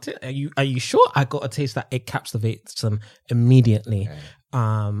 plantain? Are you sure? I got a taste that. It captivates them immediately.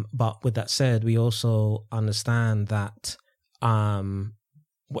 Okay. But with that said, we also understand that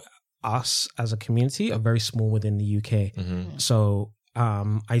us as a community are very small within the UK. Mm-hmm. So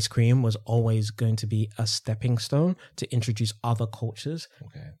ice cream was always going to be a stepping stone to introduce other cultures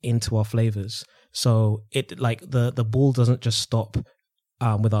Okay. into our flavors. So it like the ball doesn't just stop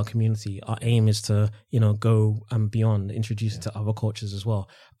with our community. Our aim is to go beyond, introduce it to other cultures as well.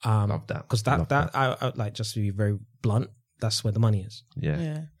 Love that. Because Love that I like, just to be very blunt, that's where the money is. Yeah.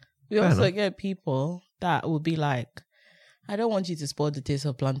 Yeah. We Fair also enough. get people that will be like, I don't want you to spoil the taste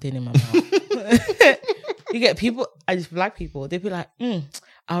of plantain in my mouth. You get people, as black people, they be like, I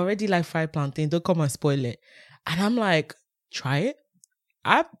already like fried plantain. Don't come and spoil it. And I'm like, try it.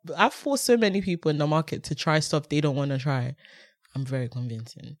 I've forced so many people in the market to try stuff they don't want to try. I'm very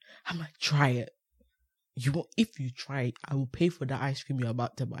convincing. I'm like, try it. If you try it, I will pay for the ice cream you're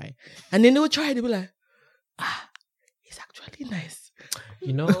about to buy. And then they will try it. They'll be like, it's actually nice.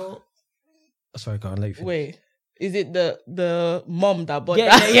 Sorry, go on, let you finish. Wait, is it the mom that bought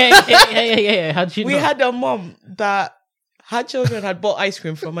Yeah. that? How'd you We know? had a mom that her children had bought ice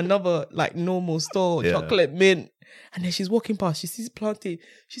cream from another like normal store, Yeah. chocolate mint. And then she's walking past, she sees plantain.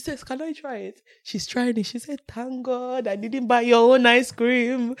 She says, can I try it? She's trying it. She said, thank God I didn't buy your own ice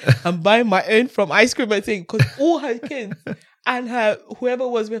cream. I'm buying my own from ice cream, I think. Because all her kids and whoever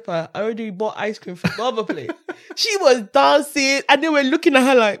was with her already bought ice cream from the other place. She was dancing and they were looking at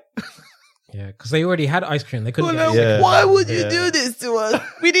her like, Yeah, because they already had ice cream. They couldn't well, get Yeah. why would you Yeah. do this to us?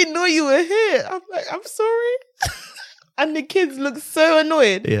 We didn't know you were here. I'm like, I'm sorry. And the kids looked so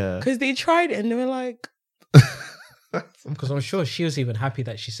annoyed Yeah. because they tried it and they were like, Because I'm sure she was even happy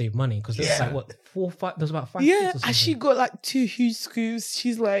that she saved money. Because there's like, what, 4 or 5? There's about 5 yeah. kids or And she something. got like 2 huge scoops.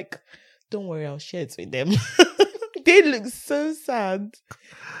 She's like, don't worry, I'll share it with them. They look so sad.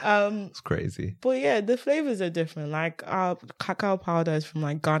 It's crazy. But yeah, the flavors are different. Like our cacao powder is from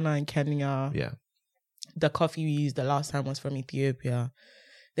like Ghana and Kenya. Yeah. The coffee we used the last time was from Ethiopia.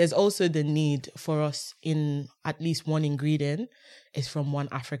 There's also the need for us in at least one ingredient is from one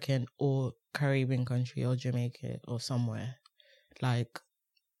African or Caribbean country or Jamaica or somewhere. Like,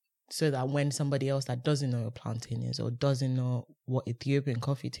 so that when somebody else that doesn't know what plantain is or doesn't know what Ethiopian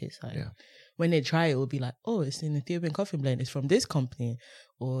coffee tastes like, Yeah. when they try it, will be like, oh, it's an Ethiopian coffee blend. It's from this company,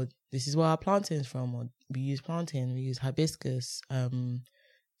 or this is where our plantain is from, or we use plantain, we use hibiscus.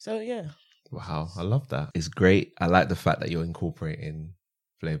 So yeah. Wow, I love that. It's great. I like the fact that you're incorporating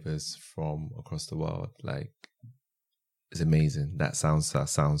flavors from across the world. Like, it's amazing. That sounds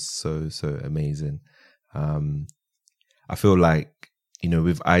so amazing. I feel like, you know,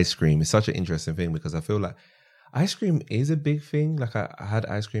 with ice cream, it's such an interesting thing because I feel like ice cream is a big thing. Like I had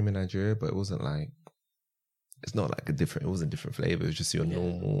ice cream in Nigeria, but it wasn't like, it's not like it wasn't different flavor. It was just your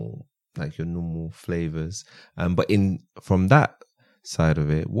normal flavors. But from that side of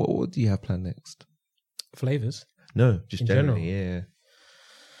it, what do you have planned next? Flavors? No, just In generally, general?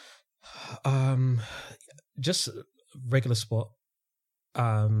 yeah. Just regular spot,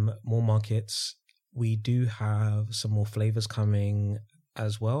 more markets. We do have some more flavors coming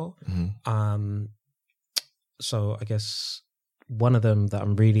as well. Mm-hmm. So I guess one of them that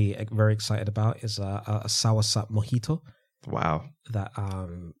I'm really very excited about is a soursop mojito. Wow. That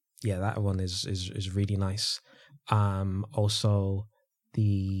that one is really nice. Also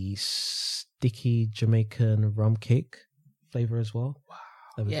the sticky Jamaican rum cake flavor as well. Wow.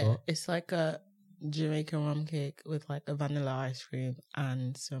 Yeah, it's like a Jamaican rum cake with like a vanilla ice cream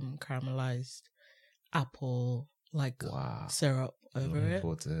and some caramelized apple syrup over it.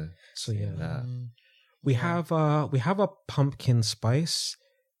 So yeah, that. we have a pumpkin spice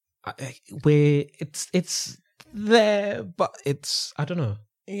where it's there, but it's, I don't know.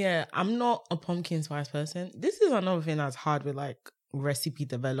 Yeah, I'm not a pumpkin spice person. This is another thing that's hard with like recipe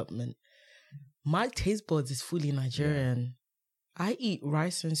development. My taste buds is fully Nigerian. I eat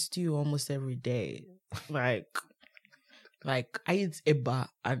rice and stew almost every day. Like I eat eba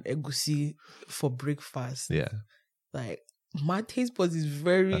and egusi for breakfast. Yeah. Like my taste buds is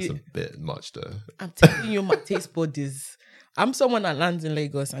very... That's a bit much though. I'm telling you, my taste bud is... I'm someone that lands in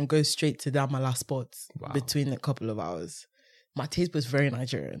Lagos and goes straight to the Amala spot between a couple of hours. My taste bud is very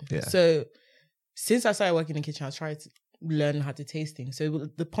Nigerian. Yeah. So since I started working in the kitchen, I tried to learn how to taste things. So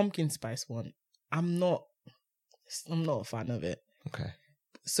the pumpkin spice one, I'm not a fan of it. Okay.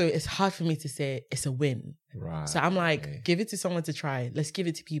 So it's hard for me to say it's a win. Right. So I'm like, give it to someone to try. Let's give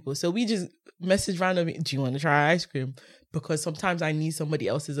it to people. So we just message randomly, do you want to try ice cream? Because sometimes I need somebody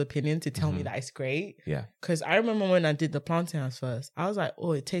else's opinion to tell me that it's great. Yeah. Because I remember when I did the plantain house first, I was like,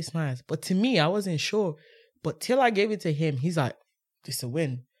 oh, it tastes nice. But to me, I wasn't sure. But till I gave it to him, he's like, it's a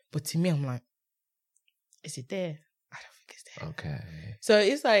win. But to me, I'm like, is it there? I don't think it's there. Okay. So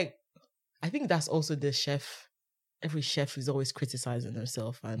it's like, I think that's also the chef. Every chef is always criticizing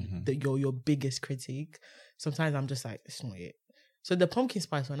themselves and you're your biggest critique. Sometimes I'm just like, it's not it. So the pumpkin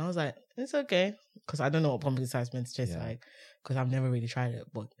spice one, I was like, it's okay. Because I don't know what pumpkin spice meant to taste like. Because I've never really tried it.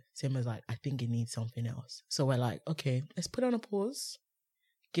 But Sim was like, I think it needs something else. So we're like, okay, let's put on a pause.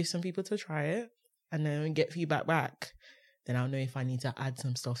 Give some people to try it. And then get feedback back. Then I'll know if I need to add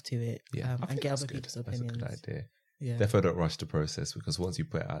some stuff to it. Yeah, and get other people's opinions. That's a good idea. Yeah. Therefore, don't rush the process because once you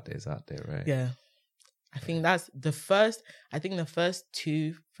put it out there, it's out there, right? Yeah. I think that's the first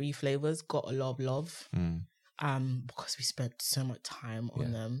 2-3 flavors got a lot of love. Because we spent so much time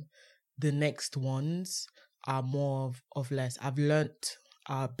on them. The next ones are more of less. I've learnt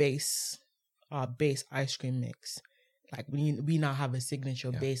our base ice cream mix. Like we now have a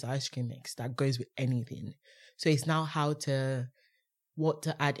signature base ice cream mix that goes with anything. So it's now what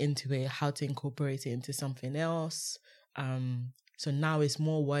to add into it, how to incorporate it into something else. So now it's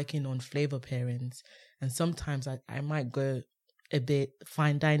more working on flavor pairings. And sometimes I might go a bit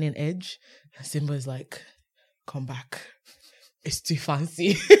fine dining edge. And Simba's like, come back. It's too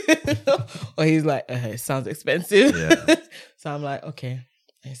fancy. Or he's like, it sounds expensive. Yeah. So I'm like, okay,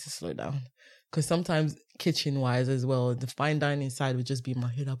 I need to slow down. Because sometimes kitchen-wise as well, the fine dining side would just be in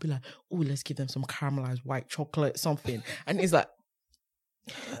my head. I'll be like, oh, let's give them some caramelized white chocolate, something. And he's like,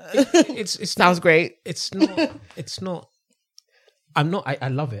 it sounds great. It's not. I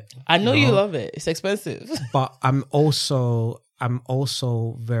love it. I know you love it. It's expensive. But I'm also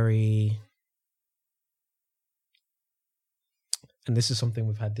very, and this is something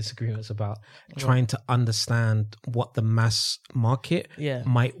we've had disagreements about, trying to understand what the mass market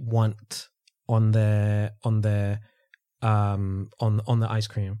might want on the ice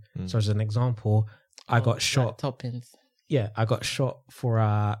cream. So as an example, I got shot toppings. Yeah, I got shot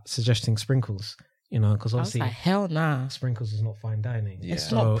for suggesting sprinkles. You know, because obviously, I was like, hell nah. Sprinkles is not fine dining. Yeah.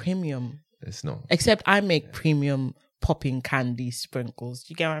 It's not premium. It's not. Except I make premium popping candy sprinkles.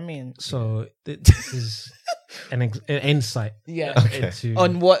 You get what I mean? So this is an insight. Yeah. Into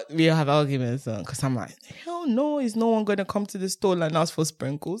on what we have arguments on. Because I'm like, hell no, is no one going to come to the store and ask for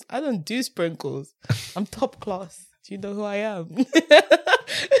sprinkles? I don't do sprinkles. I'm top class. Do you know who I am?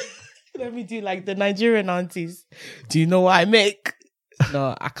 Let me do like the Nigerian aunties. Do you know what I make?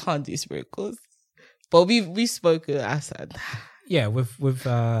 No, I can't do sprinkles. But we've spoken. I said, yeah. We've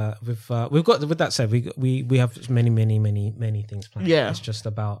got, with that said, we have many things planned. Yeah. It's just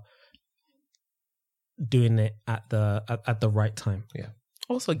about doing it at the right time. Yeah.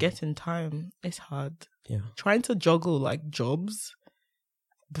 also getting time is hard. Yeah. Trying to juggle like jobs.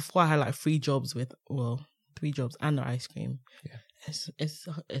 Before I had like 3 jobs and the ice cream. Yeah.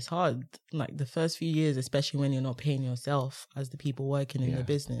 It's hard. Like the first few years, especially when you're not paying yourself as the people working in the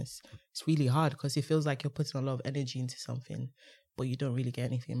business, it's really hard because it feels like you're putting a lot of energy into something, but you don't really get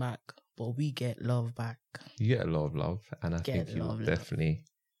anything back. But we get love back. You get a lot of love, and I think you'll definitely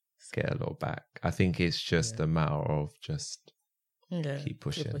get a lot back. I think it's just a matter of just keep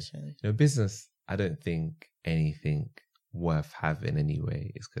pushing. You know, business, I don't think anything worth having anyway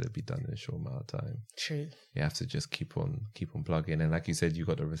is going to be done in a short amount of time. True. You have to just keep on plugging. And like you said, you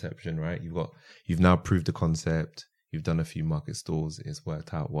got the reception, right? You've now proved the concept. You've done a few market stores. It's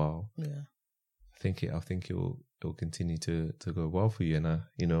worked out well. Yeah. I think it'll continue to go well for you. And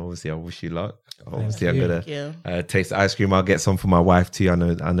obviously I wish you luck. Obviously I'm gonna taste the ice cream. I'll get some for my wife too. I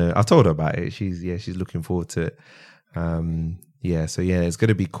know. I told her about it. She's looking forward to it. So it's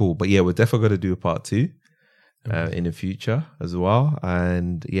gonna be cool. But we're definitely gonna do a part 2. In the future as well.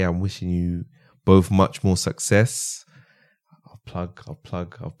 And I'm wishing you both much more success. I'll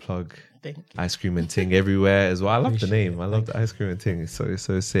plug Ice Cream and Ting everywhere as well. I love the name. I love the Ice Cream and Ting. It's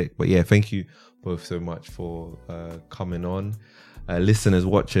so sick. But thank you both so much for coming on. Listeners,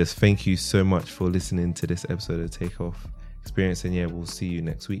 watchers, thank you so much for listening to this episode of Takeoff Experience. And we'll see you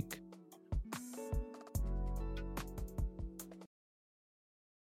next week.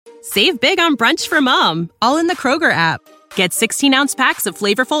 Save big on brunch for mom, all in the Kroger app. Get 16-ounce packs of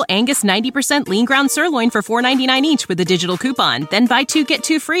flavorful Angus 90% lean ground sirloin for $4.99 each with a digital coupon. Then buy 2, get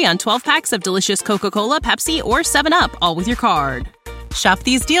 2 free on 12 packs of delicious Coca-Cola, Pepsi, or 7-Up, all with your card. Shop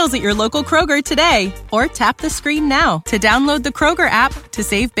these deals at your local Kroger today, or tap the screen now to download the Kroger app to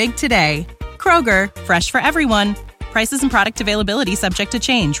save big today. Kroger, fresh for everyone. Prices and product availability subject to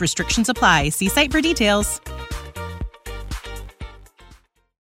change. Restrictions apply. See site for details.